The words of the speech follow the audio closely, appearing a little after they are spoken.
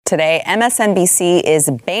Today, MSNBC is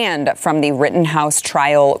banned from the Rittenhouse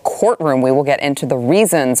trial courtroom. We will get into the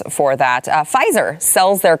reasons for that. Pfizer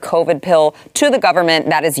sells their COVID pill to the government,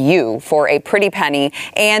 that is you, for a pretty penny.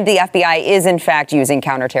 And the FBI is, in fact, using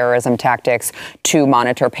counterterrorism tactics to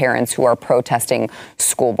monitor parents who are protesting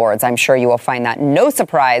school boards. I'm sure you will find that no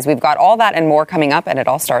surprise. We've got all that and more coming up, and it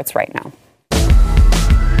all starts right now.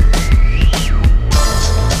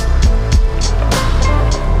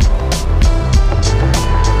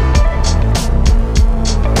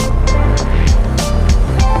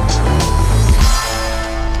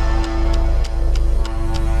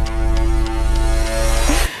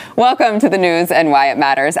 Welcome to the news and why it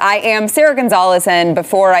matters. I am Sarah Gonzalez, and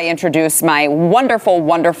before I introduce my wonderful,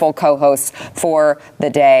 wonderful co-hosts for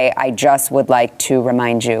the day, I just would like to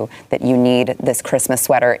remind you that you need this Christmas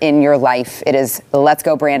sweater in your life. It is Let's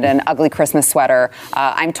Go Brandon Ugly Christmas Sweater.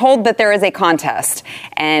 I'm told that there is a contest,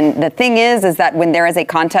 and the thing is that when there is a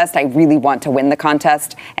contest, I really want to win the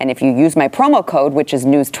contest, and if you use my promo code, which is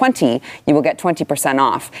News20, you will get 20%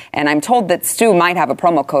 off. And I'm told that Stu might have a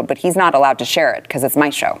promo code, but he's not allowed to share it because it's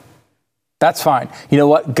my show. That's fine. You know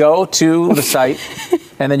what? Go to the site,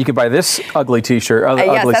 and then you can buy this ugly T-shirt, yes,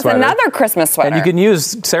 ugly that's sweater. Another Christmas sweater. And you can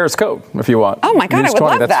use Sarah's code if you want. Oh, my God, News I would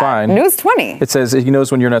 20, love that's that. Fine. News20. It says he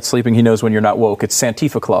knows when you're not sleeping, he knows when you're not woke. It's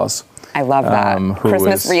Santifa Claus. I love that.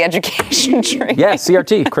 Christmas re-education training. Yeah,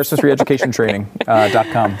 CRT,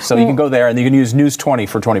 ChristmasReeducationTraining.com. So you can go there and you can use News20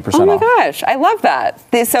 for 20% off. Oh my gosh, I love that.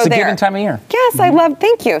 It's a given time of year. Yes, I love,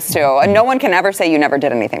 thank you, Stu. No one can ever say you never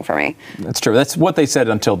did anything for me. That's true. That's what they said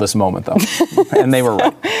until this moment, though. And they were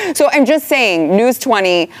right. So I'm just saying,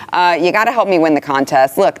 News20, you got to help me win the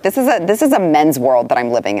contest. Look, this is a men's world that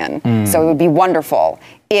I'm living in. So it would be wonderful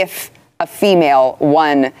if a female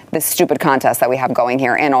won this stupid contest that we have going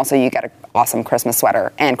here, and also you get an awesome Christmas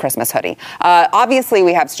sweater and Christmas hoodie. Obviously,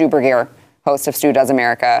 we have Stu Burguiere, host of Stu Does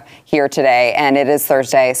America, here today, and it is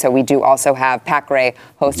Thursday, so we do also have Pat Gray,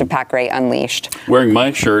 host of Pat Gray Unleashed. Wearing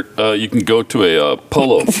my shirt, you can go to a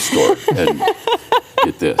polo store and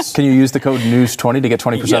get this. Can you use the code News20 to get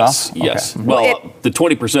 20% off? Yes. Okay. Well, the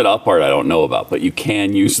 20% off part I don't know about, but you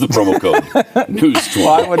can use the promo code News20.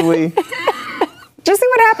 Why would we? Just see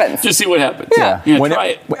what happens. Just see what happens. Yeah, try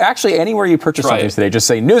it. Actually, anywhere you purchase Try something it. today, just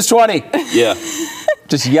say News20. Yeah.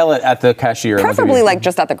 Just yell it at the cashier. Preferably like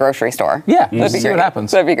just at the grocery store. Yeah, that'd be see great. what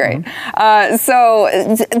happens. That'd be great. So,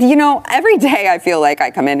 every day I feel like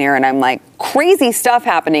I come in here and I'm like, crazy stuff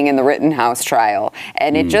happening in the Rittenhouse trial.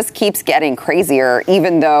 And it just keeps getting crazier,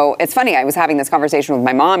 even though, it's funny, I was having this conversation with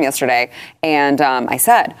my mom yesterday, and I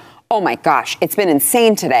said, oh my gosh, it's been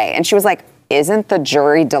insane today. And she was like, isn't the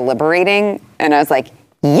jury deliberating? And I was like,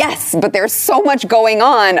 yes, but there's so much going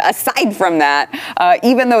on aside from that,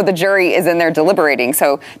 even though the jury is in there deliberating.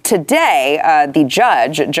 So today, the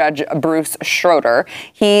Judge Bruce Schroeder,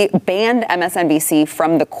 he banned MSNBC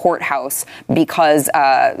from the courthouse because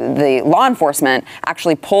the law enforcement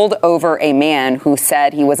actually pulled over a man who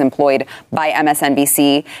said he was employed by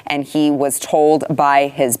MSNBC, and he was told by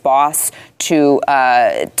his boss to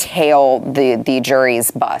tail the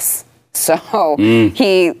jury's bus. So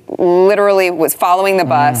he literally was following the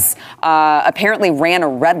bus, apparently ran a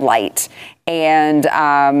red light, and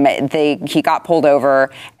he got pulled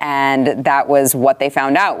over, and that was what they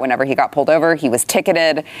found out. Whenever he got pulled over, he was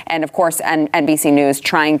ticketed. And of course, NBC News,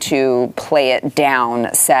 trying to play it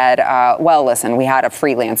down, said, well, listen, we had a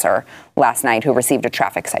freelancer last night who received a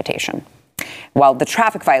traffic citation. While the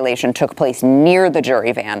traffic violation took place near the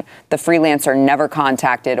jury van, the freelancer never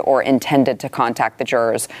contacted or intended to contact the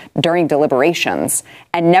jurors during deliberations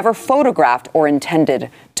and never photographed or intended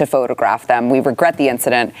to photograph them. We regret the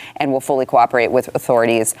incident and will fully cooperate with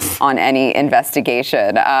authorities on any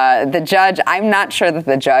investigation. The judge, I'm not sure that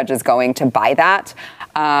the judge is going to buy that.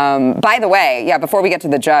 By the way, before we get to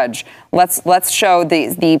the judge, let's show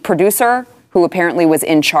the producer who apparently was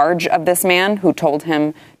in charge of this man who told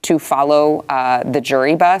him to follow the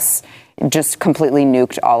jury bus, just completely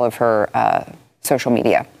nuked all of her social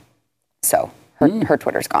media. So her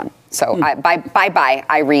Twitter's gone. So bye-bye,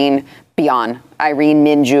 Irene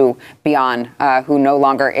Minju Bion, who no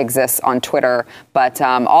longer exists on Twitter. But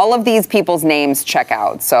all of these people's names check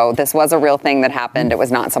out. So this was a real thing that happened. It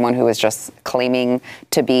was not someone who was just claiming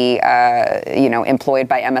to be, employed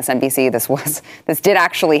by MSNBC. This did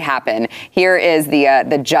actually happen. Here is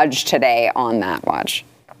the judge today on that. Watch.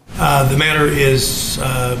 The matter is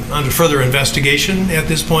under further investigation at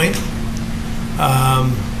this point.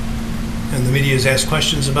 And the media has asked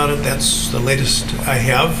questions about it. That's the latest I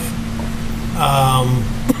have.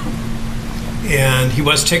 And he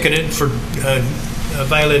was ticketed for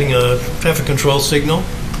violating a traffic control signal.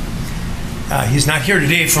 He's not here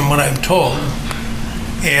today, from what I'm told.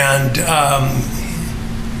 And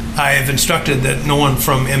I have instructed that no one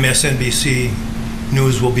from MSNBC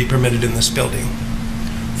News will be permitted in this building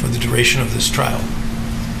for the duration of this trial.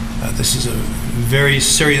 This is a very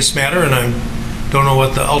serious matter, and I don't know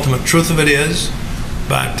what the ultimate truth of it is,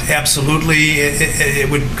 but absolutely it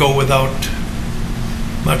would go without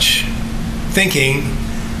much thinking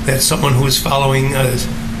that someone who is following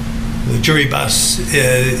the jury bus,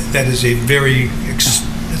 that is a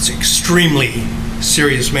it's extremely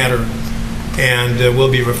serious matter, and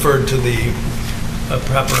will be referred to the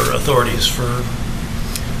proper authorities for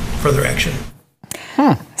further action.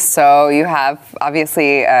 So you have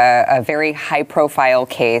obviously a very high-profile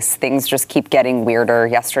case. Things just keep getting weirder.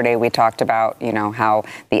 Yesterday we talked about, how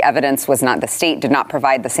the evidence was not, the state did not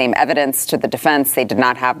provide the same evidence to the defense. They did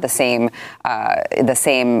not have the same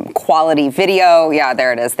quality video. Yeah,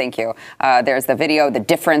 there it is. Thank you. There's the video, the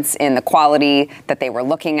difference in the quality that they were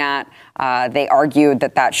looking at. They argued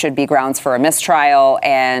that should be grounds for a mistrial,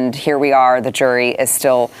 and here we are. The jury is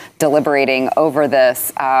still deliberating over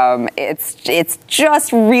this. It's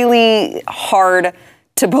just really hard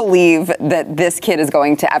to believe that this kid is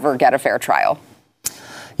going to ever get a fair trial.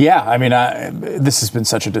 Yeah, I mean, this has been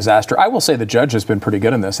such a disaster. I will say the judge has been pretty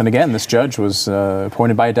good in this. And again, this judge was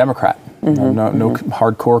appointed by a Democrat, no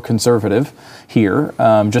hardcore conservative here,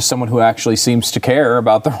 just someone who actually seems to care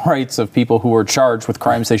about the rights of people who are charged with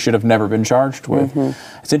crimes they should have never been charged with.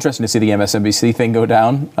 It's interesting to see the MSNBC thing go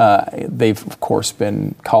down. They've, of course,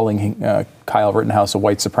 been calling Kyle Rittenhouse a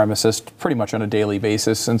white supremacist pretty much on a daily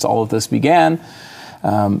basis since all of this began.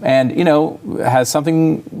 And,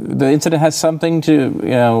 the incident has something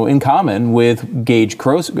to, in common with Gage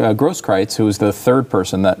Grosskreutz, who was the third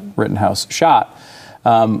person that Rittenhouse shot,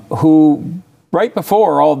 who, right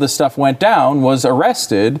before all of this stuff went down, was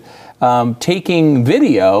arrested taking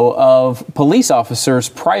video of police officers'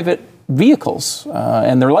 private vehicles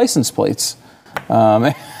and their license plates.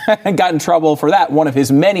 And got in trouble for that, one of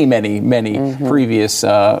his many previous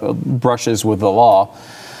brushes with the law.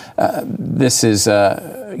 This is,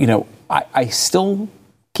 I still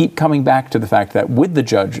keep coming back to the fact that with the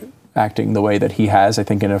judge acting the way that he has, I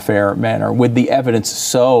think in a fair manner, with the evidence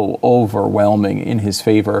so overwhelming in his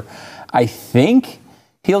favor, I think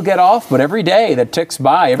he'll get off. But every day that ticks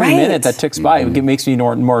by, every minute that ticks by, it makes me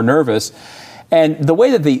more nervous. And the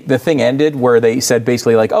way that the thing ended, where they said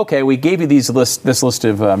basically like, okay, we gave you this list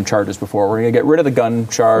of charges before. We're going to get rid of the gun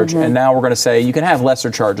charge, and now we're going to say you can have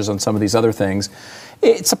lesser charges on some of these other things.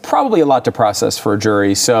 It's probably a lot to process for a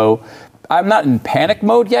jury. So I'm not in panic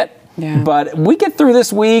mode yet. Yeah. But we get through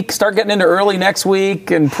this week, start getting into early next week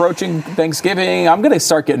and approaching Thanksgiving, I'm going to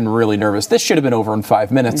start getting really nervous. This should have been over in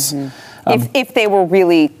 5 minutes. If they were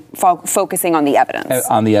really focusing on the evidence.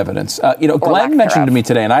 On the evidence. Glenn mentioned to me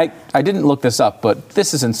today, and I didn't look this up, but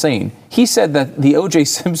this is insane. He said that the O.J.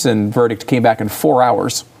 Simpson verdict came back in 4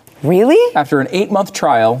 hours. Really? After an 8-month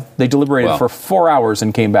trial, they deliberated for 4 hours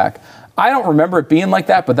and came back. I don't remember it being like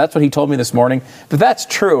that, but that's what he told me this morning. If that's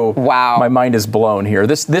true, wow, my mind is blown here.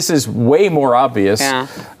 This is way more obvious. Yeah.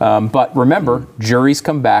 But remember, juries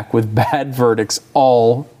come back with bad verdicts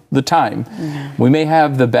all the time. Yeah. We may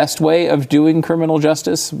have the best way of doing criminal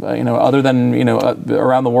justice, other than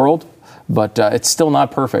around the world, but it's still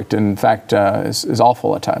not perfect. In fact, is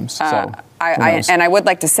awful at times. So. I would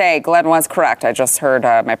like to say Glenn was correct. I just heard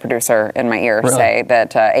my producer in my ear say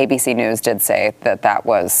that ABC News did say that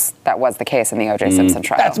was the case in the O.J. Simpson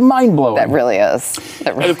trial. That's mind-blowing. That really is.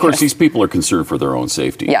 And of course, these people are concerned for their own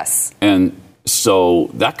safety. Yes. And so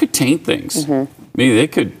that could taint things. Maybe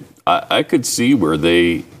I could see where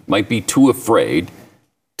they might be too afraid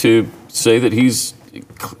to say that he's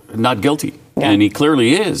not guilty. Yeah. And he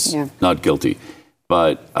clearly is not guilty.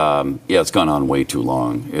 But it's gone on way too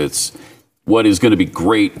long. What is going to be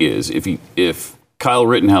great is if Kyle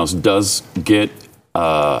Rittenhouse does get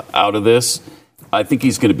out of this, I think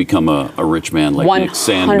he's going to become a rich man like Nick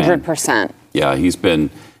Sandmann. 100%. Yeah,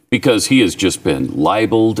 because he has just been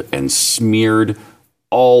libeled and smeared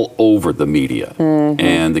all over the media.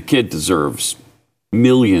 And the kid deserves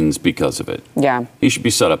millions because of it. Yeah. He should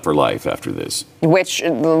be set up for life after this.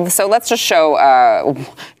 So let's just show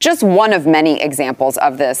just one of many examples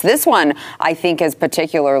of this. This one, I think, is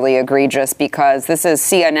particularly egregious because this is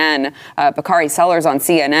CNN, Bakari Sellers on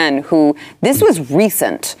CNN, this was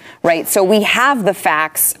recent, right? So we have the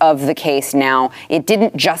facts of the case now. It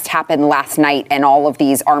didn't just happen last night and all of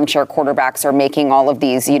these armchair quarterbacks are making all of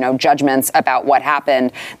these, judgments about what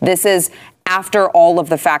happened. This is after all of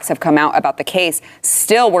the facts have come out about the case.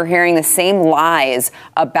 Still, we're hearing the same lies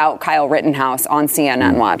about Kyle Rittenhouse on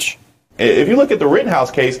CNN Watch. If you look at the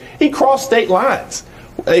Rittenhouse case, he crossed state lines.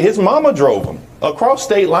 His mama drove him across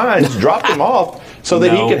state lines, dropped him off so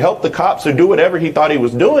that No. he could help the cops or do whatever he thought he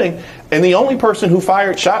was doing. And the only person who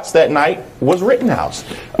fired shots that night was Rittenhouse.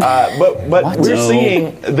 But we're No.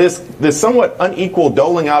 seeing this somewhat unequal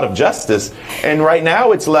doling out of justice. And right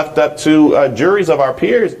now it's left up to juries of our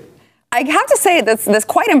peers. I have to say that's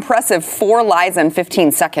quite impressive. 4 lies in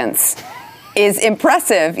 15 seconds is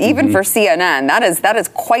impressive, even for CNN. That is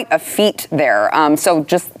quite a feat there. So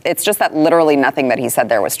it's just that literally nothing that he said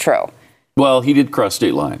there was true. Well, he did cross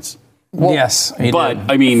state lines. Yes, he But,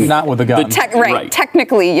 did. I mean, not with a gun. Right.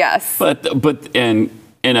 Technically, yes. But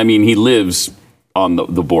I mean, he lives on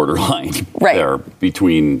the borderline Right. there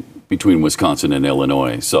between Wisconsin and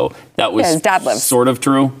Illinois. So that was his dad lives sort of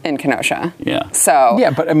true. in Kenosha. Yeah. So Yeah,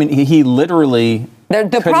 but I mean, he literally. the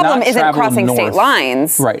could problem not isn't travel crossing state north.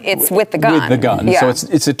 lines. Right. It's with the gun. With the gun. Yeah. So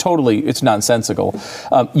it's nonsensical.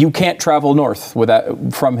 You can't travel north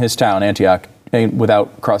from his town, Antioch,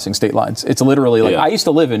 without crossing state lines. It's literally like, Yeah. I used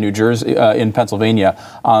to live in New Jersey, in Pennsylvania,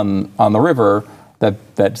 on the river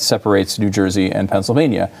that separates New Jersey and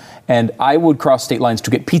Pennsylvania. And I would cross state lines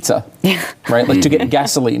to get pizza, right? Like to get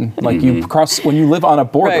gasoline. Like you cross, when you live on a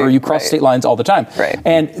border, Right, you cross right. state lines all the time. Right.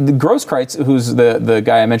 And the Grosskreutz, who's the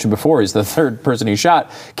guy I mentioned before, is the third person he shot.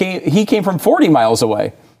 He came from 40 miles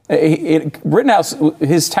away. Rittenhouse,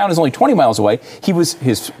 his town is only 20 miles away. He was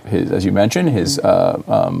his as you mentioned, his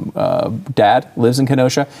dad lives in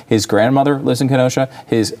Kenosha. His grandmother lives in Kenosha.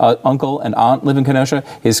 His uncle and aunt live in Kenosha.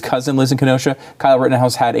 His cousin lives in Kenosha. Kyle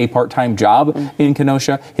Rittenhouse had a part-time job in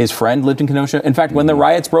Kenosha. His friend lived in Kenosha. In fact, when the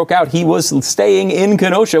riots broke out, he was staying in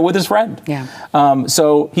Kenosha with his friend. Yeah.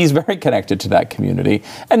 So he's very connected to that community,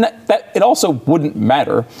 and that it also wouldn't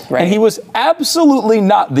matter. Right. And he was absolutely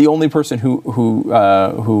not the only person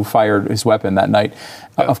who fired his weapon that night.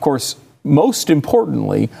 Of course, most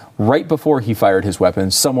importantly, right before he fired his weapon,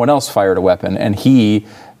 someone else fired a weapon, and he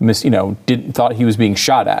thought he was being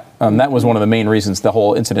shot at. That was one of the main reasons the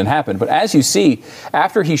whole incident happened. But as you see,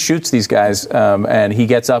 after he shoots these guys, and he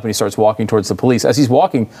gets up and he starts walking towards the police, as he's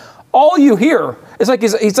walking, all you hear is like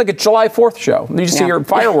it's like a July 4th show. You just hear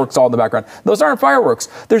fireworks all in the background. Those aren't fireworks.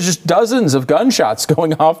 There's just dozens of gunshots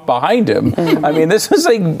going off behind him. I mean, this is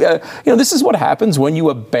this is what happens when you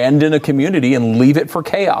abandon a community and leave it for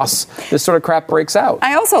chaos. This sort of crap breaks out.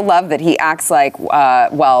 I also love that he acts like,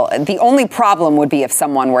 the only problem would be if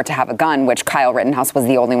someone were to have a gun, which Kyle Rittenhouse was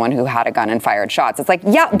the only one who had a gun and fired shots. It's like,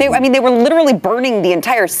 they were literally burning the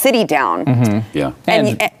entire city down. Yeah.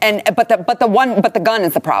 But the gun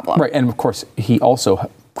is the problem. Right, and of course, he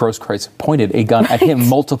also, Grosskreutz, pointed a gun at him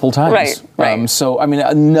multiple times. Right. So, I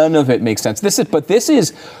mean, none of it makes sense. This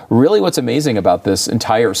is really what's amazing about this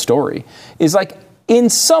entire story, is like,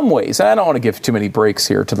 in some ways, and I don't want to give too many breaks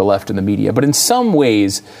here to the left and the media, but in some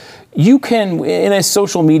ways, you can, in a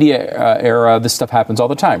social media era, this stuff happens all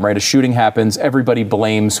the time, right? A shooting happens, everybody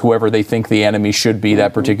blames whoever they think the enemy should be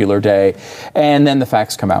that particular day, and then the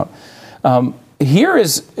facts come out. Here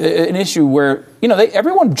is an issue where,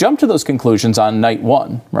 everyone jumped to those conclusions on night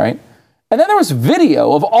one, right? And then there was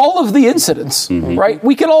video of all of the incidents, right?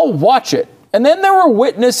 We could all watch it. And then there were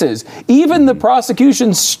witnesses, even the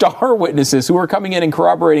prosecution's star witnesses who were coming in and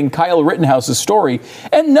corroborating Kyle Rittenhouse's story.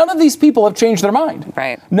 And none of these people have changed their mind.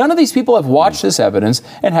 Right. None of these people have watched this evidence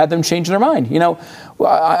and had them change their mind.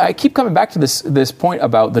 I keep coming back to this point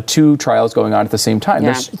about the two trials going on at the same time.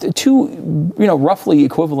 Yeah. There's two, roughly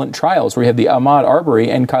equivalent trials where you have the Ahmaud Arbery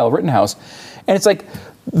and Kyle Rittenhouse. And it's like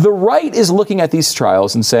the right is looking at these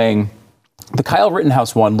trials and saying, the Kyle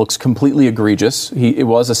Rittenhouse one looks completely egregious. It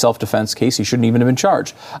was a self-defense case. He shouldn't even have been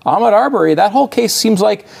charged. Ahmaud Arbery, that whole case seems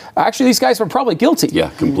like, actually, these guys were probably guilty. Yeah,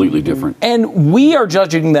 completely different. And we are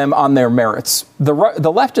judging them on their merits. The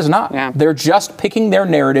left is not. Yeah. They're just picking their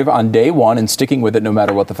narrative on day one and sticking with it no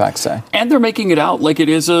matter what the facts say. And they're making it out like it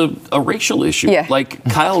is a racial issue. Yeah. Like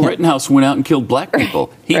Kyle Rittenhouse went out and killed black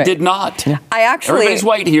people. He Right. did not. Everybody's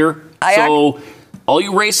white here. All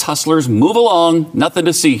you race hustlers, move along. Nothing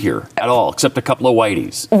to see here at all, except a couple of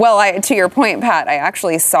whiteys. Well, to your point, Pat, I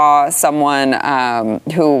actually saw someone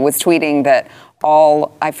who was tweeting that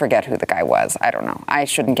I forget who the guy was. I don't know. I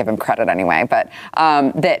shouldn't give him credit anyway, but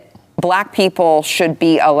that black people should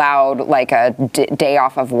be allowed like a day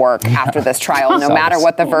off of work after this trial, no matter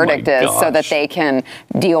what the verdict is, so that they can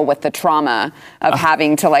deal with the trauma of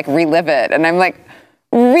having to like relive it. And I'm like,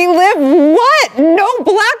 relive what? No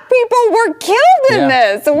black people were killed in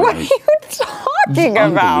this. What are you talking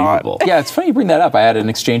about? Yeah, it's funny you bring that up. I had an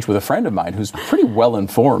exchange with a friend of mine who's pretty well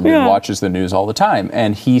informed and watches the news all the time.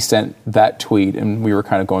 And he sent that tweet, and we were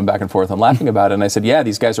kind of going back and forth and laughing about it. And I said, yeah,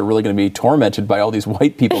 these guys are really going to be tormented by all these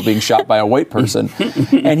white people being shot by a white person.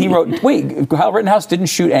 And he wrote, wait, Kyle Rittenhouse didn't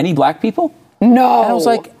shoot any black people? No. And I was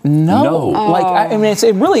like, no. Like, I mean, it's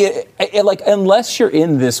like, unless you're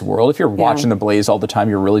in this world, if you're watching The Blaze all the time,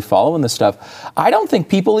 you're really following this stuff. I don't think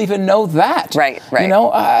people even know that. Right. You know,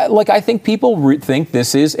 like, I think people think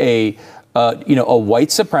this is a white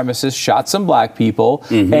supremacist shot some black people,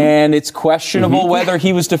 and it's questionable whether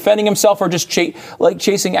he was defending himself or just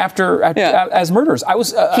chasing after as murderers.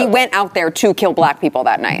 He went out there to kill black people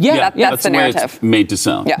that night. Yeah, that's the narrative. It's made to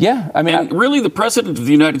sound. Yeah. I mean, and really, the president of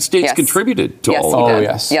the United States contributed to all of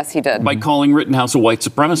that. Yes, he did. By calling Rittenhouse a white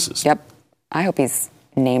supremacist. Yep. I hope he's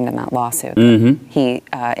named in that lawsuit he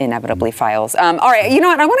inevitably files. All right, you know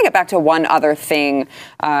what? I want to get back to one other thing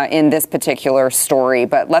in this particular story,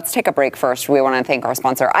 but let's take a break first. We want to thank our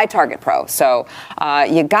sponsor, iTarget Pro. So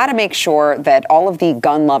you got to make sure that all of the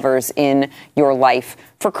gun lovers in your life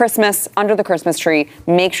for Christmas, under the Christmas tree,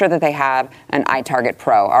 make sure that they have an iTarget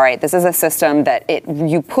Pro. All right, this is a system that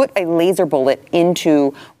you put a laser bullet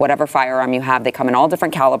into whatever firearm you have. They come in all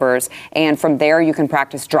different calibers, and from there you can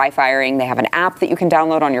practice dry firing. They have an app that you can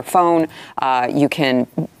download on your phone.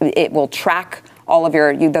 It will track all of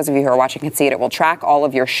those of you who are watching can see it. It will track all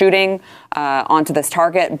of your shooting onto this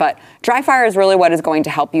target. But dry fire is really what is going to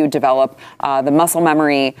help you develop the muscle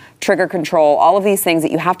memory, trigger control, all of these things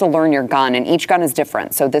that you have to learn your gun. And each gun is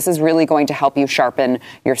different. So this is really going to help you sharpen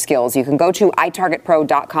your skills. You can go to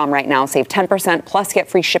itargetpro.com right now, save 10%, plus get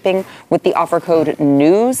free shipping with the offer code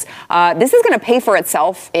NEWS. This is going to pay for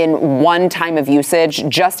itself in one time of usage,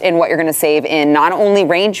 just in what you're going to save in not only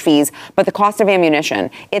range fees, but the cost of ammunition.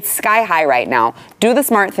 It's sky high right now. Do the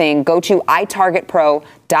smart thing. Go to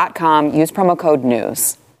itargetpro.com. Use promo code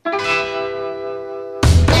NEWS.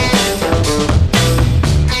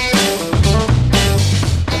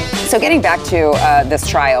 So getting back to this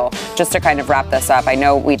trial, just to kind of wrap this up, I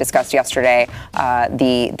know we discussed yesterday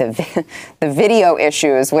the video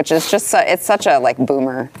issues, which is just it's such a like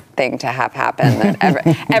boomer thing to have happen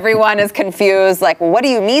that everyone is confused. Like, well, what do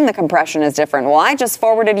you mean the compression is different? Well, I just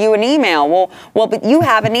forwarded you an email. Well, but you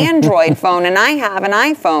have an Android phone and I have an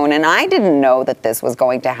iPhone, and I didn't know that this was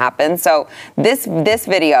going to happen. So this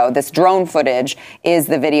video, this drone footage, is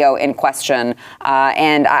the video in question,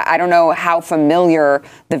 and I don't know how familiar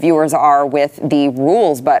the viewers are with the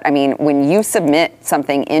rules, but I mean, when you submit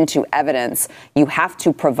something into evidence, you have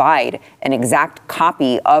to provide an exact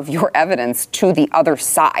copy of your evidence to the other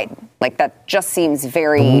side. Like, that just seems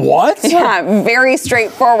very... What? Yeah, very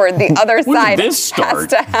straightforward. The other side has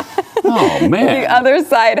to have... Oh, man. The other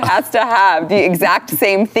side has to have the exact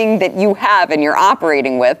same thing that you have and you're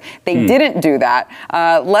operating with. They didn't do that.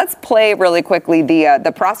 Let's play really quickly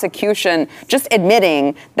the prosecution just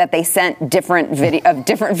admitting that they sent different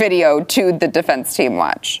video to the defense team.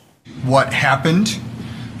 Watch. What happened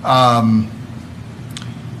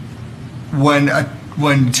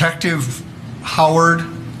when Detective Howard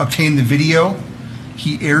obtained the video,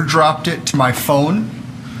 he airdropped it to my phone,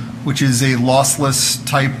 which is a lossless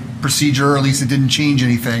type procedure, or at least it didn't change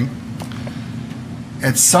anything.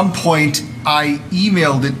 At some point, I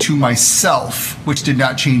emailed it to myself, which did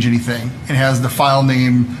not change anything, and has the file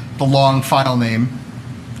name, the long file name.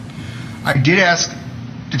 I did ask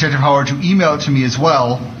Detective Howard to email it to me as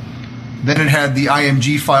well. Then it had the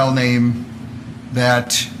IMG file name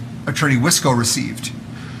that Attorney Wisco received.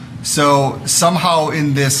 So somehow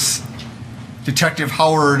in this Detective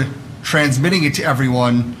Howard transmitting it to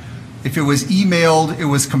everyone, if it was emailed, it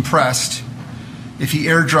was compressed. If he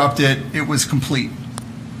airdropped it, it was complete.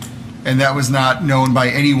 And that was not known by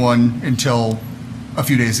anyone until a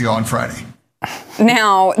few days ago on Friday.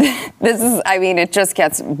 Now, it just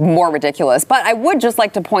gets more ridiculous. But I would just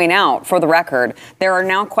like to point out, for the record, there are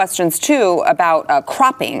now questions, too, about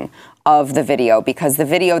cropping of the video, because the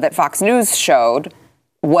video that Fox News showed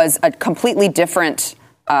was a completely different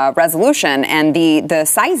resolution, and the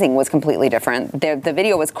sizing was completely different. The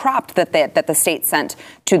video was cropped that the state sent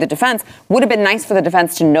to the defense. Would have been nice for the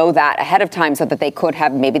defense to know that ahead of time, so that they could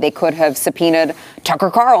have subpoenaed Tucker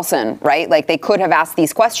Carlson, right? Like, they could have asked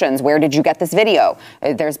these questions. Where did you get this video?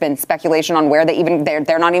 There's been speculation on where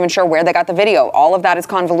they're not even sure where they got the video. All of that is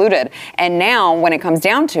convoluted. And now, when it comes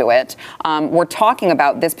down to it, we're talking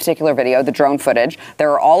about this particular video, the drone footage.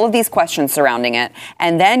 There are all of these questions surrounding it.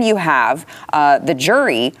 And then you have the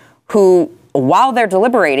jury who, while they're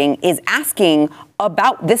deliberating, is asking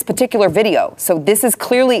about this particular video. So this is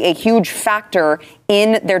clearly a huge factor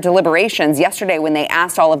in their deliberations. Yesterday, when they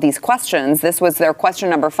asked all of these questions, this was their question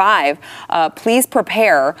number 5. Please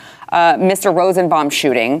prepare Mr. Rosenbaum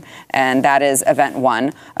shooting, and that is event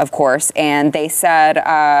 1, of course. And they said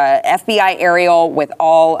FBI aerial with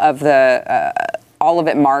all of the all of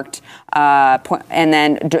it marked, and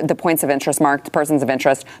then the points of interest marked, persons of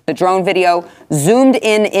interest. The drone video, zoomed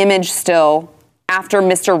in image still after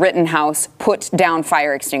Mr. Rittenhouse put down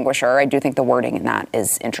fire extinguisher. I do think the wording in that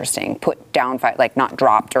is interesting. Put down fire, like not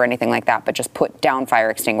dropped or anything like that, but just put down fire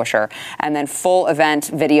extinguisher. And then full event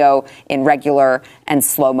video in regular and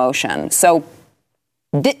slow motion. So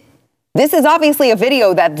this is obviously a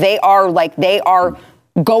video that they are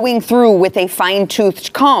going through with a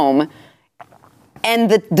fine-toothed comb.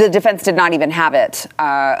 And the defense did not even have it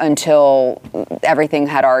until everything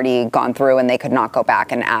had already gone through, and they could not go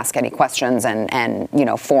back and ask any questions and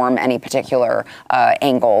form any particular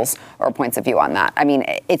angles or points of view on that. I mean,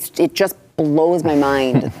 it just blows my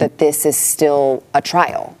mind that this is still a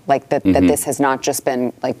trial, like that this has not just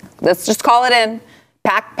been like, let's just call it in.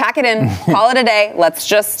 Pack it in, call it a day. Let's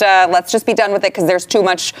just be done with it because there's too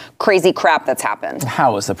much crazy crap that's happened.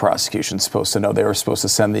 How is the prosecution supposed to know? They were supposed to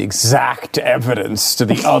send the exact evidence to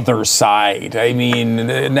the other side. I mean,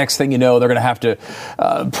 the next thing you know, they're going to have to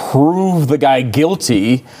prove the guy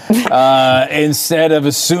guilty instead of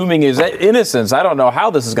assuming his innocence. I don't know how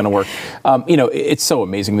this is going to work. It's so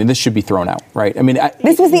amazing. I mean, this should be thrown out, right? I mean,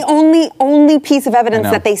 this was the only piece of evidence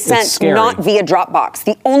that they sent, not via Dropbox.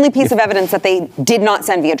 The only piece of evidence that they did not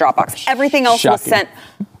send via Dropbox. Everything else was sent.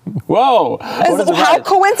 Whoa. How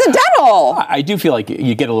coincidental. I do feel like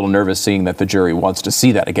you get a little nervous seeing that the jury wants to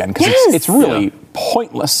see that again because it's really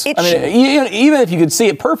pointless. Even if you could see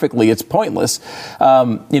it perfectly, it's pointless.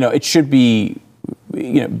 It should be,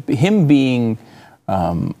 him being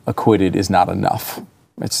acquitted is not enough.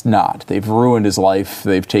 It's not. They've ruined his life.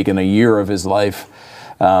 They've taken a year of his life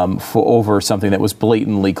for over something that was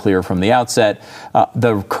blatantly clear from the outset.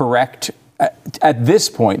 At this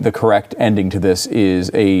point, the correct ending to this is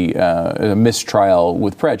a mistrial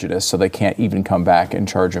with prejudice, so they can't even come back and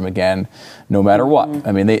charge him again, no matter what.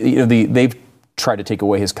 I mean, they've tried to take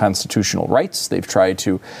away his constitutional rights. They've tried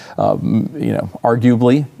to,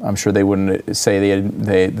 arguably, I'm sure they wouldn't say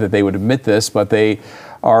that they would admit this, but they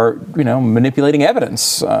are, manipulating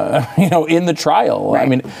evidence, in the trial. Right. I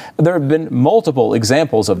mean, there have been multiple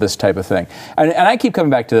examples of this type of thing, and I keep coming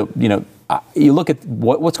back to, you look at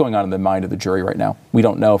what's going on in the mind of the jury right now. We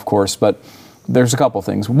don't know, of course, but there's a couple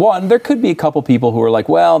things. One, there could be a couple people who are like,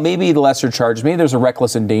 well, maybe the lesser charge, maybe there's a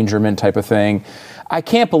reckless endangerment type of thing. I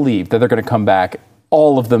can't believe that they're going to come back,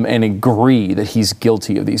 all of them, and agree that he's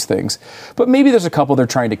guilty of these things. But maybe there's a couple they're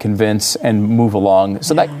trying to convince and move along.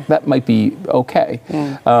 So that might be okay.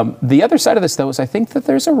 Yeah. The other side of this, though, is I think that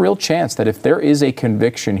there's a real chance that if there is a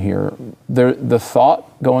conviction here, the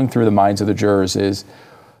thought going through the minds of the jurors is,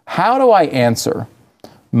 how do I answer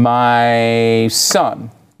my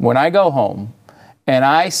son when I go home and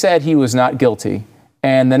I said he was not guilty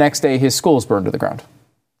and the next day his school's burned to the ground?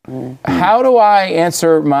 Mm-hmm. How do I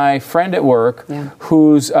answer my friend at work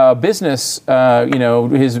whose business,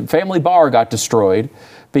 his family bar got destroyed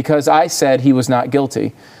because I said he was not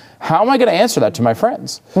guilty? How am I going to answer that to my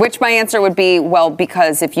friends? Which my answer would be, well,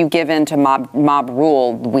 because if you give in to mob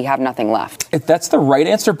rule, we have nothing left. That's the right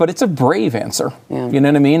answer, but it's a brave answer. Yeah. You know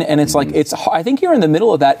what I mean? And it's I think you're in the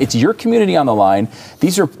middle of that. It's your community on the line.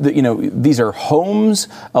 These are homes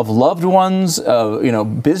of loved ones,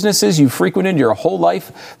 businesses you frequented your whole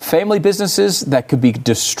life, family businesses that could be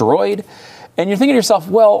destroyed. And you're thinking to yourself,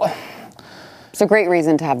 well, it's a great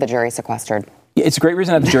reason to have the jury sequestered. It's a great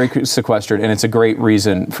reason to have the jury sequestered, and it's a great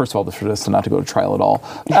reason, first of all, for this to not to go to trial at all.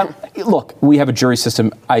 Look, we have a jury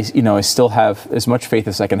system. I still have as much faith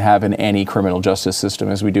as I can have in any criminal justice system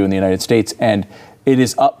as we do in the United States, and it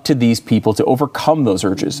is up to these people to overcome those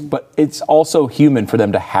urges. But it's also human for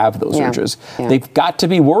them to have those urges. Yeah. They've got to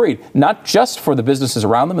be worried, not just for the businesses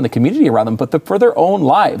around them and the community around them, but for their own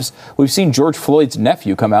lives. We've seen George Floyd's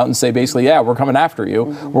nephew come out and say, basically, yeah, we're coming after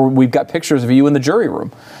you, or we've got pictures of you in the jury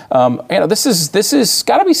room. This is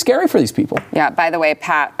got to be scary for these people. Yeah. By the way,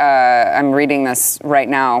 Pat, I'm reading this right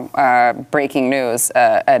now. Breaking news: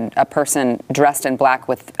 a person dressed in black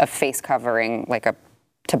with a face covering, like a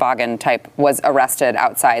toboggan type, was arrested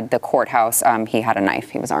outside the courthouse. He had a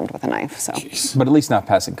knife. He was armed with a knife. So, but at least not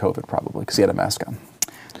passing COVID, probably, because he had a mask on.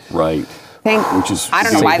 Right. I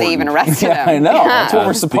don't know why they even arrested him. I know. Yeah. That's what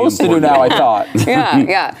we're supposed to do now, I thought.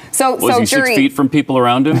 Yeah. So was he jury 6 feet from people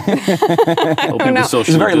around him? It's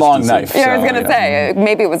a very long knife. Yeah, I was going to say,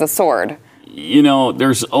 maybe it was a sword.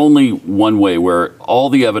 There's only one way where all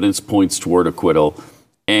the evidence points toward acquittal,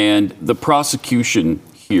 and the prosecution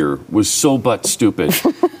here was so butt stupid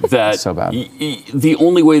that so bad. The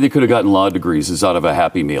only way they could have gotten law degrees is out of a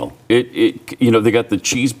Happy Meal. They got the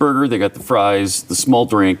cheeseburger, they got the fries, the small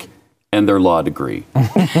drink, and their law degree.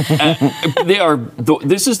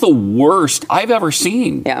 This is the worst I've ever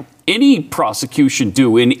seen any prosecution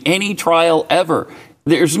do in any trial ever.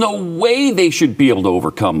 There's no way they should be able to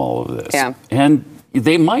overcome all of this. Yeah. And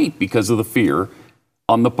they might because of the fear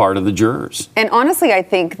on the part of the jurors. And honestly, I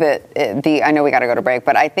think that I know we got to go to break,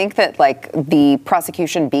 but I think that like the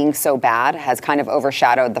prosecution being so bad has kind of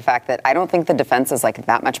overshadowed the fact that I don't think the defense is like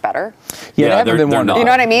that much better. Yeah, they're not. You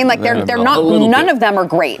know what I mean? Like they're not. None of them are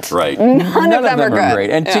great. Right. None of them are good. Great.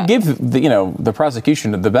 And to give the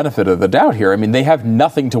prosecution the benefit of the doubt here, I mean, they have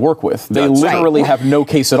nothing to work with. They literally have no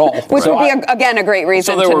case at all. Which would be again a great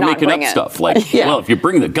reason to not bring it. So they were making up stuff like, well, if you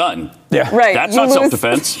bring the gun. Yeah. Right. That's not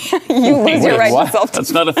self-defense. You lose your right to self-defense.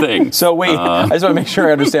 That's not a thing. So wait, I just want to make sure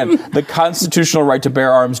I understand. The constitutional right to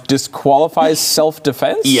bear arms disqualifies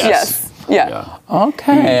self-defense? Yes. Yeah.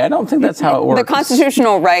 Okay. I don't think that's how it works. The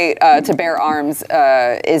constitutional right to bear arms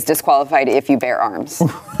is disqualified if you bear arms.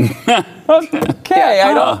 Okay.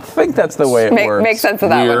 I don't think that's the way it works. Make sense of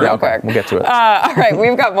that one real quick. We'll get to it. All right.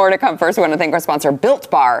 We've got more to come. First, we want to thank our sponsor, Built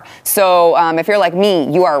Bar. So if you're like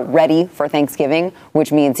me, you are ready for Thanksgiving,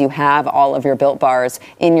 which means you have all of your Built Bars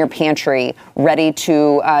in your pantry, ready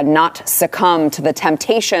to not succumb to the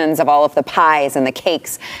temptations of all of the pies and the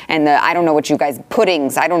cakes and the, I don't know what you guys,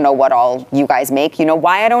 puddings. I don't know what all you guys make. You know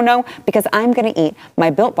why I don't know? Because I'm going to eat my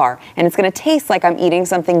Built Bar, and it's going to taste like I'm eating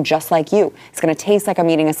something just like you. It's going to taste like I'm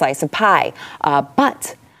eating a slice of pie.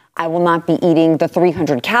 But I will not be eating the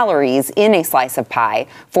 300 calories in a slice of pie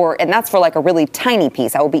and that's for like a really tiny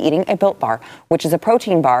piece. I will be eating a Built Bar, which is a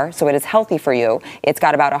protein bar, so it is healthy for you. It's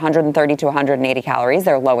got about 130 to 180 calories.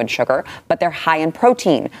 They're low in sugar, but they're high in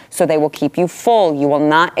protein, so they will keep you full. You will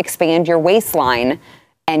not expand your waistline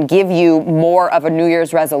and give you more of a New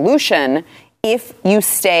Year's resolution if you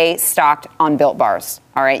stay stocked on Built Bars.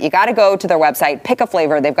 All right, you got to go to their website, pick a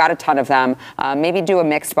flavor. They've got a ton of them. Maybe do a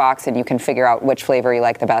mixed box and you can figure out which flavor you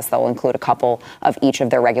like the best. They'll include a couple of each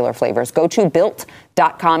of their regular flavors. Go to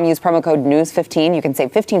built.com, use promo code NEWS15. You can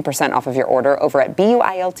save 15% off of your order over at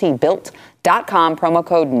BUILT, built.com, promo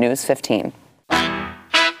code NEWS15.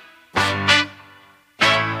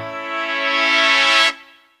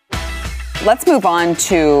 Let's move on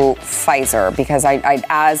to Pfizer, because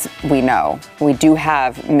as we know, we do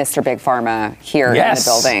have Mr. Big Pharma here in the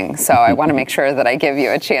building. So I want to make sure that I give you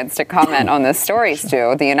a chance to comment on this story,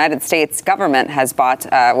 Stu. The United States government has bought,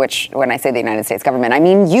 which when I say the United States government, I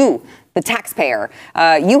mean you, the taxpayer.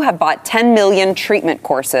 You have bought 10 million treatment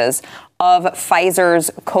courses of Pfizer's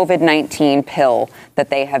COVID-19 pill that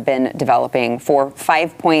they have been developing for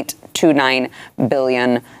 $5.29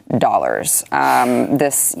 billion.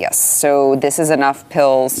 So this is enough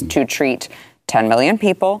pills to treat 10 million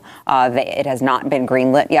people. It has not been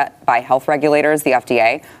greenlit yet by health regulators, the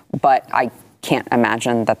FDA, but I can't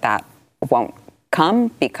imagine that won't come,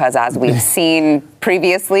 because as we've seen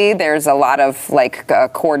previously, there's a lot of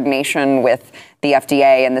coordination with the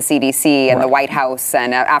FDA and the CDC and the White House.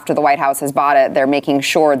 And after the White House has bought it, they're making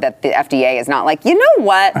sure that the FDA is not like, you know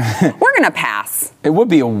what, we're going to pass. It would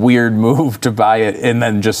be a weird move to buy it and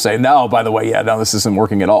then just say, no, by the way, this isn't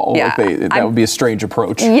working at all. Yeah, that would be a strange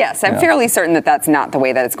approach. Yes, I'm fairly certain that that's not the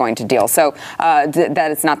way that it's going to deal. So that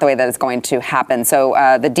it's not the way that it's going to happen. So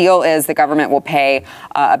the deal is the government will pay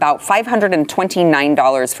about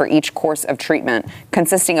 $529 for each course of treatment,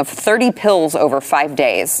 consisting of 30 pills over 5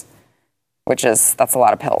 days. That's a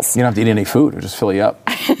lot of pills. You don't have to eat any food. It'll just fill you up.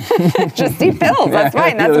 Just eat pills. That's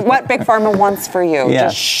fine. That's what Big Pharma wants for you. Yeah.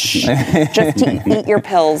 Just eat your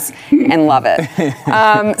pills and love it.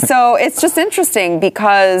 So it's just interesting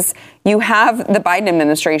because you have the Biden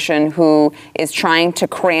administration who is trying to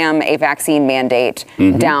cram a vaccine mandate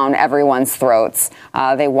down everyone's throats.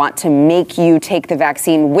 They want to make you take the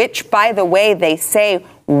vaccine, which, by the way, they say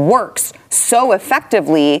works so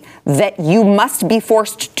effectively that you must be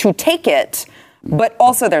forced to take it. But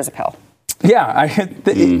also there's a pill. Yeah,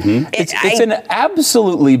 it's an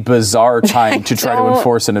absolutely bizarre time to try to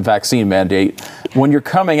enforce a vaccine mandate when you're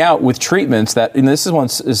coming out with treatments that, and this is one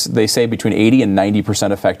they say between 80 and 90%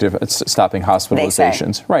 effective at stopping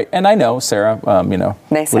hospitalizations. Right, and I know Sarah,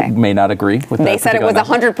 may not agree with that. They said it was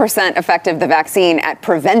 100% effective, the vaccine, at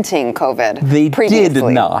preventing COVID. They previously.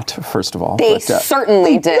 did not, first of all. They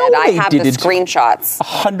certainly did. I have the screenshots.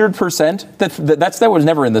 100%. That was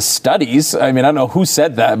never in the studies. I mean, I don't know who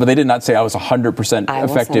said that, but they did not say I was 100%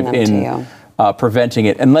 effective in preventing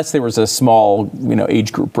it, unless there was a small,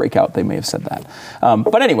 age group breakout. They may have said that.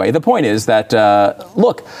 But anyway, the point is that,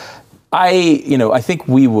 look, I think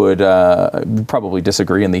we would probably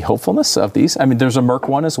disagree in the hopefulness of these. I mean, there's a Merck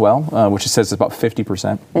one as well, which says it's about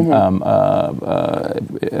 50%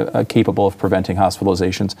 capable of preventing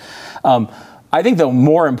hospitalizations. I think, though,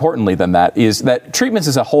 more importantly than that is that treatments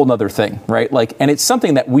is a whole nother thing, right? Like, and it's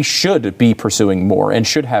something that we should be pursuing more and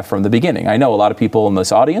should have from the beginning. I know a lot of people in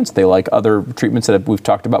this audience, they like other treatments that we've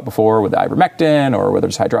talked about before with ivermectin or whether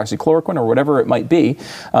it's hydroxychloroquine or whatever it might be.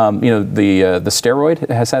 The steroid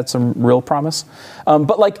has had some real promise.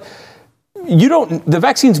 But like, the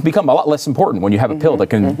vaccines become a lot less important when you have a pill that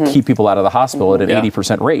can keep people out of the hospital at an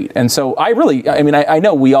 80% rate. And so I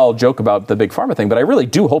know we all joke about the big pharma thing, but I really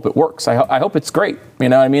do hope it works. I hope it's great. You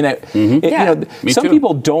know, I mean, some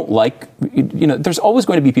people don't like, there's always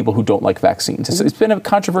going to be people who don't like vaccines. It's been a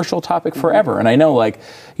controversial topic forever. And I know,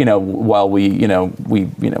 while we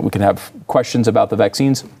can have questions about the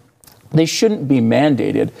vaccines, they shouldn't be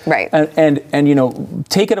mandated. Right. And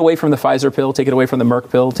take it away from the Pfizer pill, take it away from the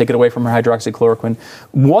Merck pill, take it away from hydroxychloroquine.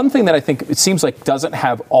 One thing that I think it seems like doesn't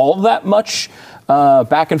have all that much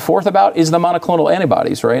back and forth about is the monoclonal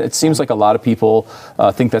antibodies, right? It seems like a lot of people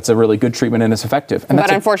think that's a really good treatment and it's effective.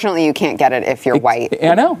 But unfortunately, you can't get it if you're white.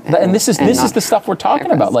 I know. And this is the stuff we're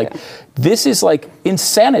talking about. This is like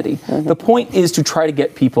insanity. The point is to try to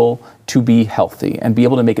get people to be healthy and be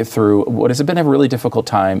able to make it through what has been a really difficult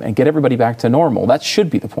time and get everybody back to normal. That should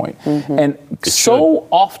be the point. And so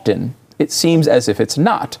often it seems as if it's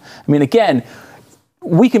not. I mean, again,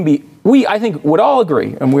 I think would all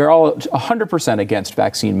agree, and we're all 100% against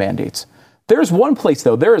vaccine mandates. There's one place,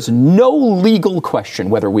 though, there is no legal question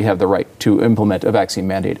whether we have the right to implement a vaccine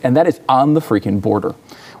mandate, and that is on the freaking border.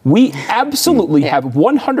 We absolutely have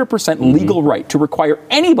 100% legal right to require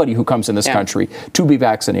anybody who comes in this country to be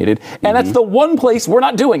vaccinated. And that's the one place we're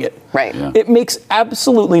not doing it. Right. Yeah. It makes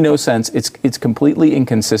absolutely no sense. It's completely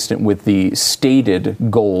inconsistent with the stated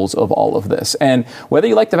goals of all of this. And whether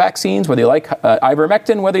you like the vaccines, whether you like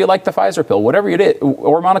ivermectin, whether you like the Pfizer pill, whatever it is,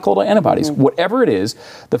 or monoclonal antibodies, whatever it is,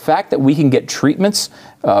 the fact that we can get treatments,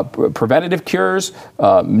 preventative cures,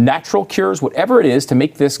 natural cures, whatever it is to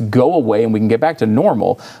make this go away and we can get back to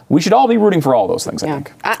normal, we should all be rooting for all those things, I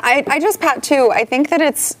think. I just, Pat, too, I think that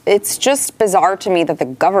it's just bizarre to me that the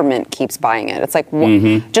government keeps buying it. It's like,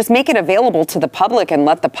 just make it available to the public and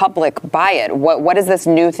let the public buy it. What is this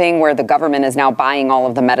new thing where the government is now buying all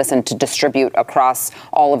of the medicine to distribute across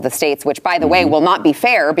all of the states, which, by the way, will not be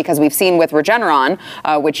fair because we've seen with Regeneron,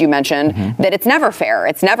 which you mentioned, that it's never fair.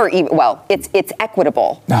 It's never even, it's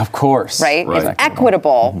equitable. Of course. Right? It's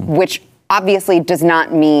equitable, which obviously does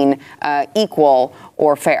not mean equal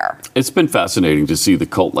or fair. It's been fascinating to see the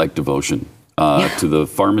cult-like devotion to the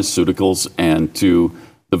pharmaceuticals and to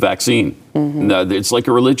the vaccine. It's like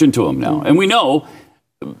a religion to them now. And we know,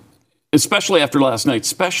 especially after last night's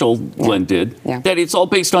special, Glenn did, that it's all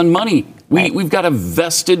based on money. We've got a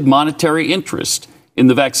vested monetary interest in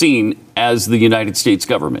the vaccine as the United States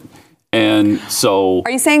government. And so...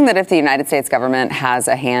 Are you saying that if the United States government has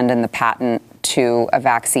a hand in the patent to a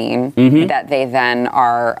vaccine, that they then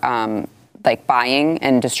are buying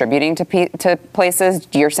and distributing to places?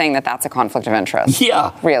 You're saying that that's a conflict of interest?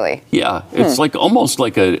 Yeah. Really? Yeah. It's like almost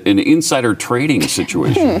like an insider trading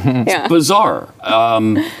situation. It's bizarre.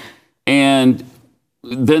 And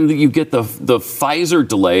then you get the Pfizer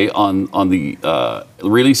delay on the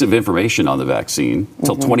release of information on the vaccine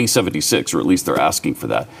till 2076, or at least they're asking for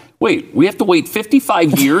that. Wait, we have to wait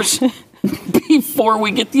 55 years before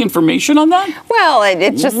we get the information on that? Well, it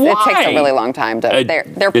takes a really long time. Their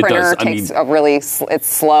printer takes it's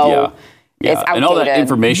slow. Yeah, it's outdated. And all that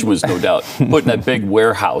information was no doubt put in that big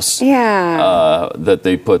warehouse that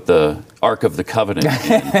they put the Ark of the Covenant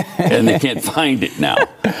in, and they can't find it now.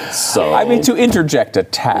 So I mean, to interject a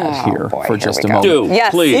tad here for just a moment. Do,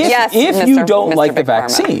 please. If you don't like the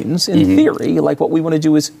vaccines, in theory, what we want to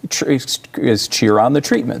do is cheer on the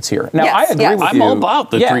treatments here. Now, I agree with you. I'm all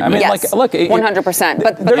about the treatment. I mean, look, 100%.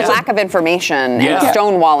 But the lack of information and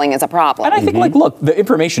stonewalling is a problem. And I think, look, the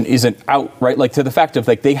information isn't out, right? To the fact of,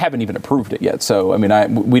 they haven't even approved it yet. So, I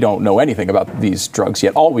mean, we don't know anything about these drugs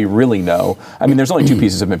yet. All we really know, I mean, there's only two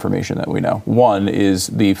pieces of information that we know. One is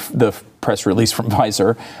the press release from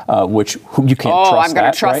Pfizer, which you can't trust. I'm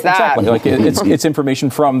going to trust that. Exactly. It's information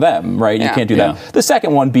from them, right? You can't do that. The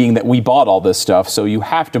second one being that we bought all this stuff, so you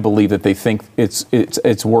have to believe that they think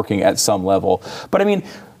it's working at some level. But I mean,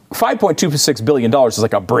 $5.26 billion is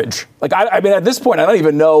like a bridge. I mean, at this point, I don't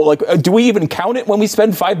even know, do we even count it when we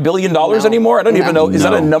spend $5 billion anymore? I don't even know. Is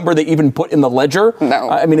that a number they even put in the ledger? No.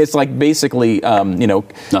 I mean, it's basically,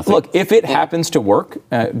 Nothing. Look, if it happens to work,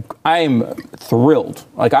 I'm thrilled.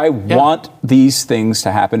 I want these things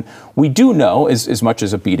to happen. We do know, as much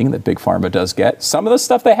as a beating that Big Pharma does get, some of the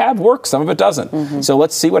stuff they have works, some of it doesn't. So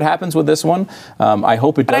let's see what happens with this one. I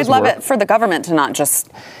hope it does work. But I'd love it for the government to not just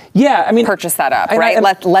purchase that up, right?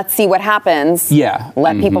 Let's see what happens. Yeah.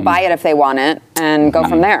 Let people buy it it if they want it and go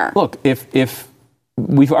from there. Look, if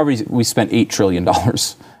we spent $8 trillion,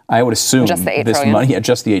 I would assume just the $8 this trillion? money,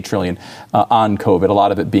 just the $8 trillion on COVID, a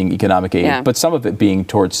lot of it being economic aid, but some of it being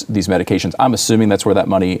towards these medications. I'm assuming that's where that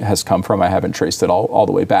money has come from. I haven't traced it all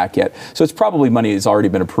the way back yet. So it's probably money that's already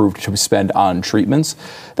been approved to spend on treatments.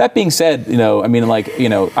 That being said,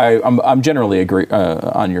 I'm generally agree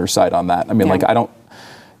on your side on that. I mean, like, I don't.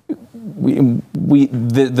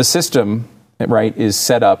 The system, right, is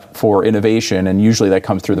set up for innovation, and usually that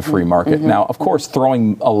comes through the free market. Now, of course,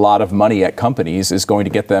 throwing a lot of money at companies is going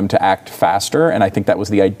to get them to act faster, and I think that was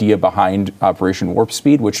the idea behind Operation Warp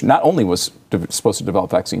Speed, which not only was supposed to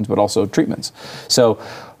develop vaccines, but also treatments. So,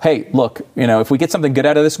 hey, look, if we get something good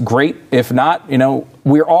out of this, great. If not,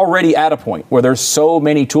 we're already at a point where there's so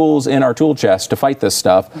many tools in our tool chest to fight this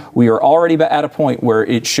stuff. We are already at a point where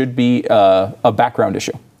it should be a background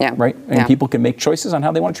issue. Yeah. Right? And people can make choices on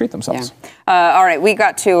how they want to treat themselves. Yeah. All right, we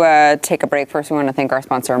got to take a break. First, we want to thank our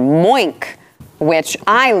sponsor, Moink, which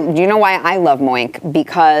you know why I love Moink?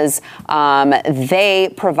 Because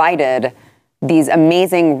they provided these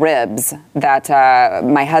amazing ribs that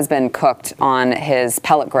my husband cooked on his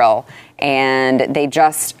pellet grill, and they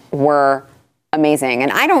just were amazing.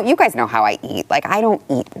 And you guys know how I eat. Like, I don't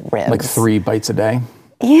eat ribs. Like 3 bites a day?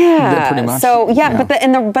 Yeah. Pretty much. So,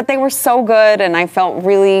 but they were so good, and I felt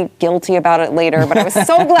really guilty about it later. But I was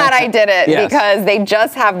so glad I did it because they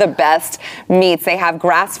just have the best meats. They have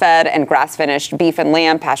grass-fed and grass-finished beef and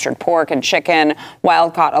lamb, pastured pork and chicken,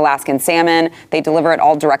 wild-caught Alaskan salmon. They deliver it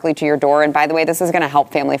all directly to your door. And by the way, this is going to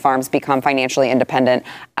help family farms become financially independent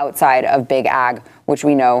outside of big ag, which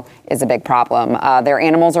we know is a big problem. Their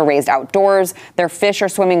animals are raised outdoors. Their fish are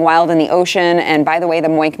swimming wild in the ocean. And by the way, the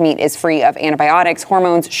Moink meat is free of antibiotics,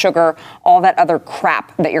 hormones, sugar, all that other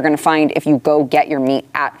crap that you're going to find if you go get your meat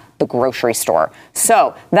at the grocery store.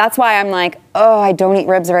 So that's why I'm like, I don't eat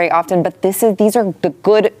ribs very often, but these are the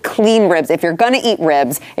good, clean ribs. If you're going to eat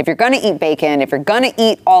ribs, if you're going to eat bacon, if you're going to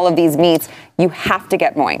eat all of these meats, you have to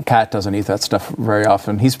get Moink. Pat doesn't eat that stuff very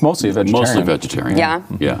often. He's mostly a vegetarian. Mostly vegetarian. Yeah?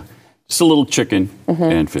 Yeah. Just a little chicken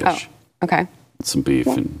and fish. Oh, okay. Some beef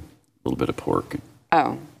and a little bit of pork.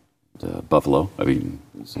 Oh. Buffalo. I mean,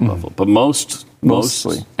 some buffalo. But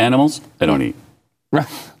mostly animals, I don't eat.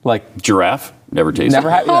 Like giraffe, never tasted. Never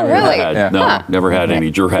had. Oh, really? Never had any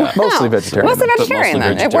giraffe. Mostly vegetarian. Mostly vegetarian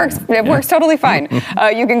then. It works totally fine.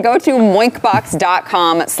 You can go to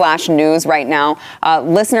moinkbox.com/news right now.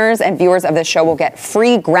 Listeners and viewers of this show will get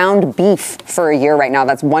free ground beef for a year right now.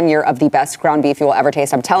 That's 1 year of the best ground beef you will ever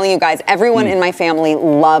taste. I'm telling you guys, everyone in my family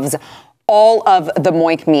loves all of the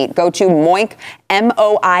Moink meat. Go to Moink,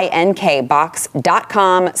 MOINK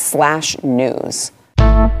box.com/news.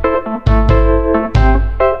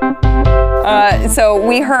 So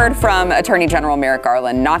we heard from Attorney General Merrick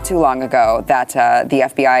Garland not too long ago that the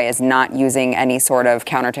FBI is not using any sort of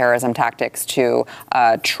counterterrorism tactics to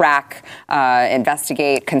track,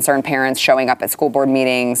 investigate concerned parents showing up at school board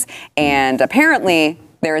meetings. And apparently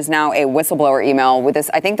there is now a whistleblower email with this.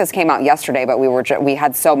 I think this came out yesterday, but we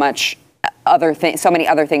had so many other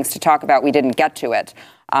things to talk about, we didn't get to it.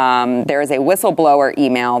 There is a whistleblower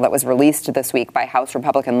email that was released this week by House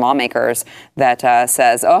Republican lawmakers that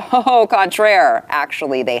says, contraire.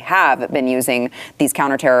 Actually, they have been using these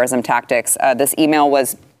counterterrorism tactics. This email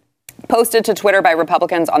was posted to Twitter by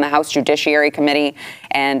Republicans on the House Judiciary Committee,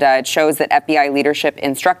 and it shows that FBI leadership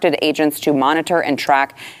instructed agents to monitor and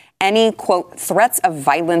track any, quote, threats of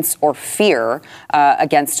violence or fear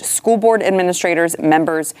against school board administrators,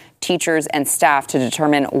 members, teachers, and staff to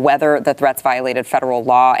determine whether the threats violated federal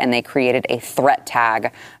law, and they created a threat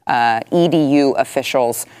tag, EDU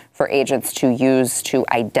officials for agents to use to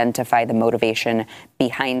identify the motivation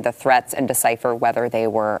behind the threats and decipher whether they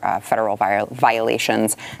were federal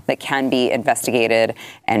violations that can be investigated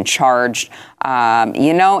and charged.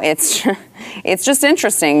 It's just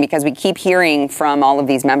interesting because we keep hearing from all of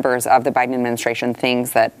these members of the Biden administration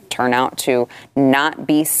things that turn out to not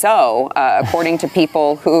be so, according to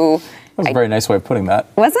people who... That was a very nice way of putting that.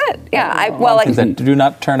 Was it? Yeah. That do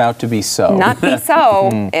not turn out to be so. Not be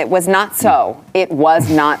so. It was not so. It was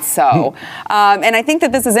not so. And I think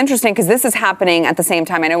that this is interesting because this is happening at the same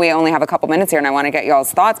time. I know we only have a couple minutes here and I want to get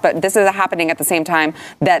y'all's thoughts, but this is happening at the same time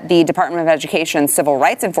that the Department of Education's Civil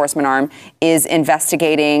Rights Enforcement Arm is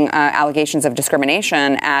investigating allegations of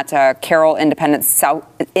discrimination at Carroll Independent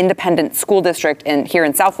School District here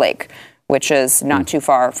in Southlake, which is not too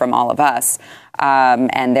far from all of us.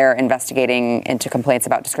 And they're investigating into complaints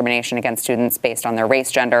about discrimination against students based on their race,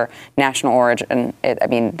 gender, national origin.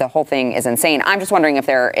 The whole thing is insane. I'm just wondering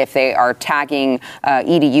if they are tagging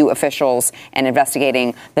EDU officials and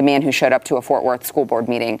investigating the man who showed up to a Fort Worth school board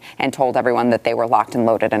meeting and told everyone that they were locked and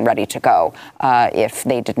loaded and ready to go if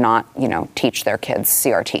they did not, teach their kids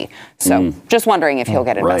CRT. So just wondering if he'll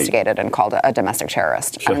get investigated and called a domestic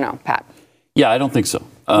terrorist. Sure. I don't know, Pat. Yeah, I don't think so.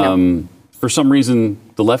 No. For some reason,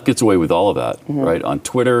 the left gets away with all of that, right? On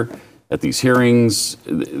Twitter, at these hearings,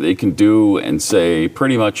 they can do and say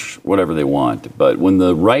pretty much whatever they want. But when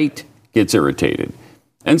the right gets irritated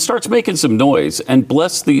and starts making some noise, and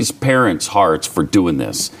bless these parents' hearts for doing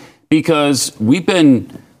this, because we've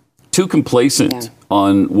been too complacent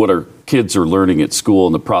on what our kids are learning at school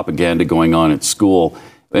and the propaganda going on at school.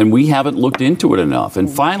 And we haven't looked into it enough. And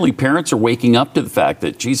finally, parents are waking up to the fact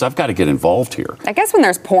that, geez, I've got to get involved here. I guess when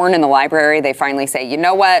there's porn in the library, they finally say, you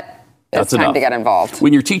know what? It's time to get involved.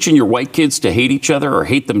 When you're teaching your white kids to hate each other or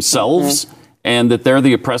hate themselves and that they're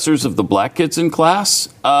the oppressors of the black kids in class,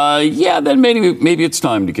 then maybe it's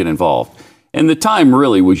time to get involved. And the time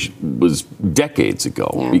really was decades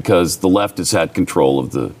ago because the left has had control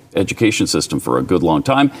of the education system for a good long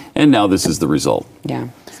time. And now this is the result. Yeah.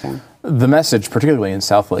 So. The message, particularly in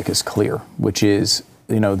Southlake, is clear, which is,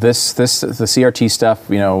 the CRT stuff,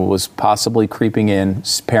 was possibly creeping in.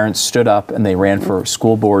 Parents stood up and they ran for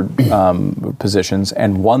school board positions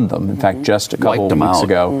and won them. In fact, just a couple of weeks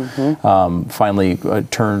ago, finally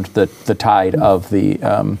turned the tide of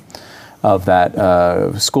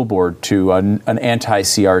that school board to an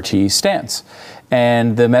anti-CRT stance.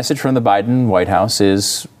 And the message from the Biden White House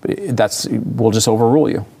is we'll just overrule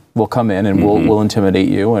you. We'll come in and we'll intimidate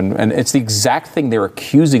you. And it's the exact thing they're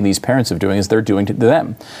accusing these parents of doing is they're doing to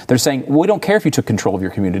them. They're saying, we don't care if you took control of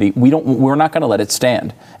your community. We're not going to let it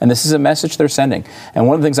stand. And this is a message they're sending. And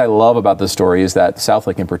one of the things I love about this story is that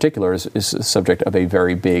Southlake in particular is the subject of a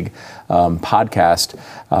very big podcast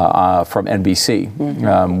from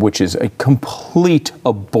NBC, which is a complete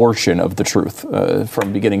abortion of the truth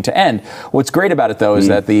from beginning to end. What's great about it, though, is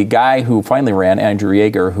that the guy who finally ran, Andrew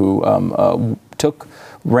Yeager, who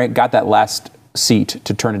got that last seat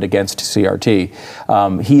to turn it against CRT.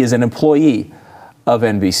 He is an employee of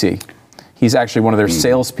NBC. He's actually one of their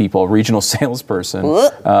salespeople, regional salesperson.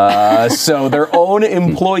 So their own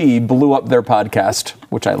employee blew up their podcast,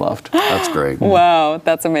 which I loved. That's great. Wow,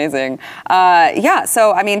 that's amazing.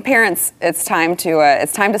 So parents, it's time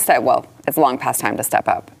to step. Well, it's long past time to step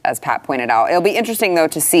up, as Pat pointed out. It'll be interesting, though,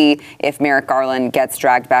 to see if Merrick Garland gets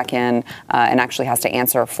dragged back in and actually has to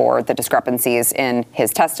answer for the discrepancies in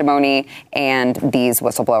his testimony and these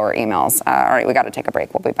whistleblower emails. All right, we got to take a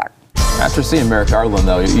break. We'll be back. After seeing Merrick Garland,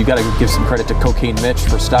 though, you got to give some credit to Cocaine Mitch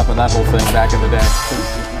for stopping that whole thing back in the day.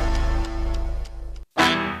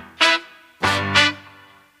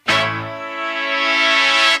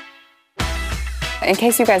 In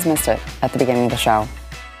case you guys missed it at the beginning of the show,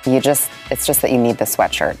 it's just that you need the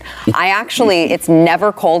sweatshirt. It's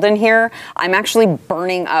never cold in here. I'm actually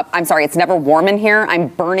burning up. I'm sorry, it's never warm in here. I'm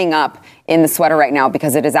burning up in the sweater right now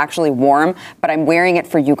because it is actually warm, but I'm wearing it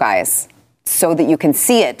for you guys so that you can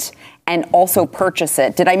see it and also purchase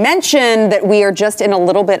it. Did I mention that we are just in a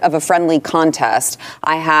little bit of a friendly contest?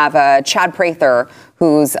 I have Chad Prather,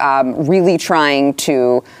 who's really trying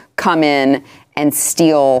to come in and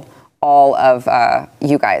steal all of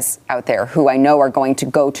you guys out there who I know are going to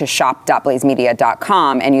go to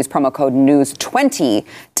shop.blazemedia.com and use promo code NEWS20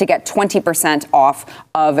 to get 20% off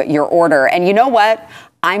of your order. And you know what?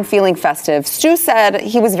 I'm feeling festive. Stu said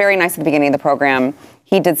he was very nice at the beginning of the program.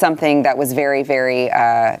 He did something that was very, very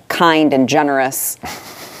kind and generous.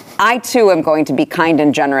 I, too, am going to be kind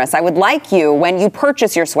and generous. I would like you, when you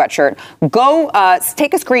purchase your sweatshirt, go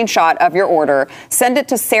take a screenshot of your order, send it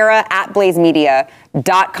to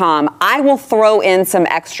sarah@blazemedia.com. I will throw in some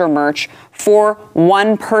extra merch for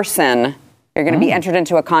one person. You're going to be entered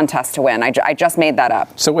into a contest to win. I just made that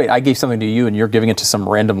up. So wait, I gave something to you and you're giving it to some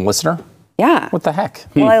random listener? Yeah. What the heck?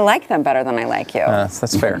 Well, I like them better than I like you.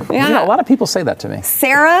 That's fair. Yeah. A lot of people say that to me.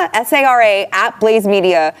 Sarah,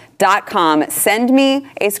 SARA@blazemedia.com. Send me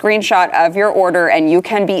a screenshot of your order and you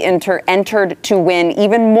can be entered to win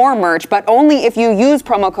even more merch, but only if you use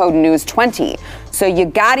promo code NEWS20. So you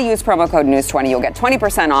got to use promo code NEWS20. You'll get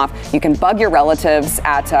 20% off. You can bug your relatives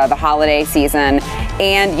at the holiday season,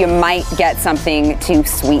 and you might get something to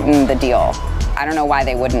sweeten the deal. I don't know why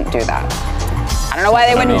they wouldn't do that. I don't know why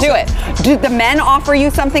they wouldn't do it. Did the men offer you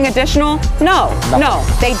something additional? No,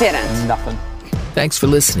 they didn't. Nothing. Thanks for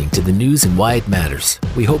listening to the news and why it matters.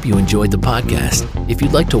 We hope you enjoyed the podcast. If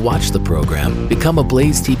you'd like to watch the program, become a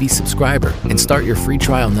Blaze TV subscriber and start your free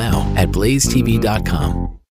trial now at blazetv.com.